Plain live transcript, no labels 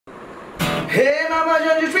Hey mama,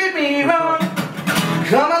 don't you treat me wrong.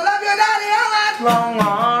 Come and love your daddy all night long,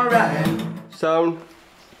 alright. Sound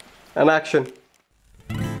and action.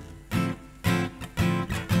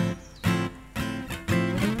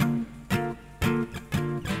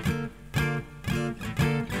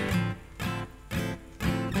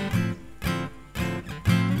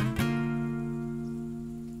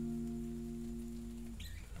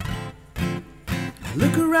 I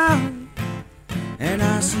look around and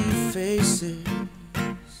I see faces,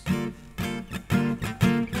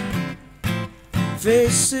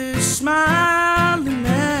 faces smiling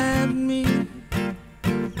at me.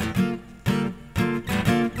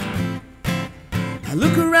 I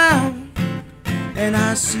look around and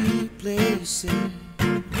I see places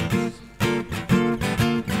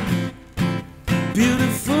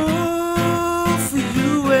beautiful for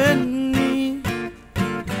you and me,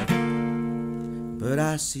 but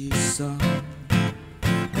I see some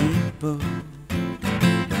people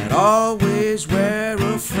that always wear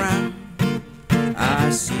a frown. I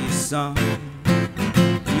see some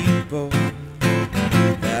people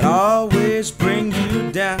that always bring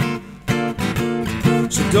you down.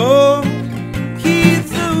 So don't heed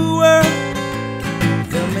the word,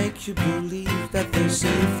 they'll make you believe that there's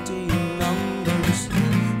safety in numbers.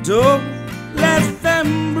 Don't let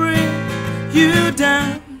them bring you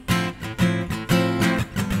down.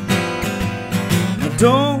 Now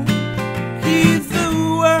don't heed the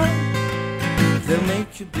word, they'll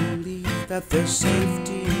make you believe that there's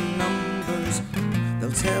safety in numbers.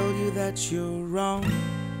 They'll tell you that you're wrong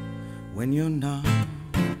when you're not.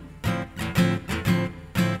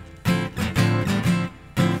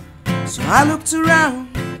 So I looked around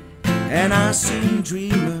and I seen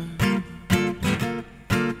dreamers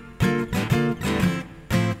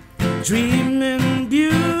dreaming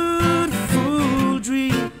beautiful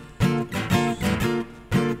dreams.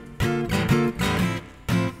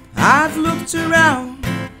 I've looked around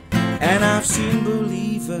and I've seen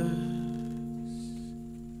believers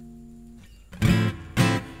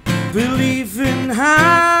believing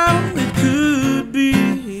how it could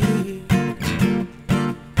be,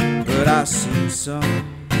 but I've seen some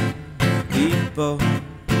people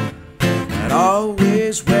that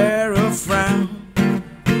always wear a frown,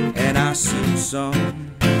 and I've seen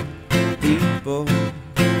some people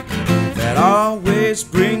that always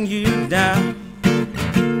bring you down.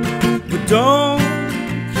 But don't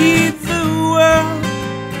heed the word,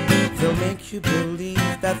 they'll make you believe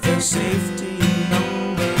that there's safety in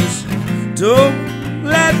numbers. Don't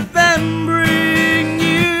let them bring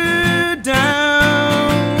you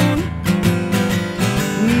down.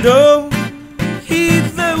 Don't heed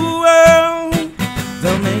the word,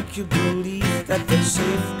 they'll make you believe that there's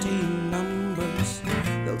safety in numbers.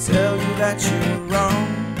 They'll tell you that you're wrong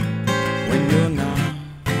when you're not.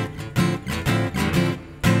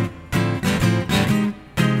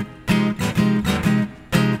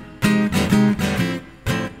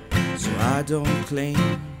 I don't claim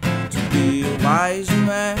to be a wise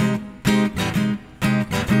man.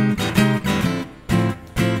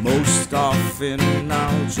 Most often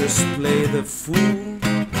I'll just play the fool,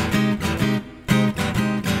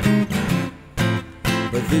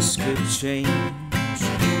 but this could change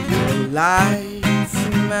your life,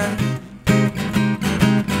 man.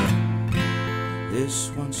 This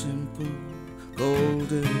one simple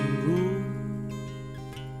golden rule: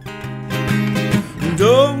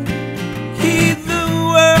 don't heed the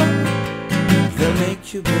word, they'll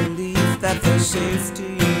make you believe that there's safety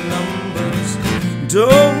in numbers.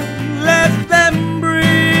 Don't let them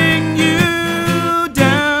bring you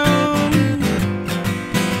down.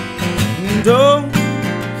 Don't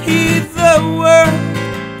heed the word,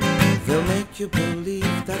 they'll make you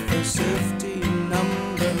believe that there's safety in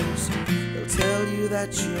numbers. They'll tell you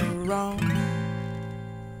that you're wrong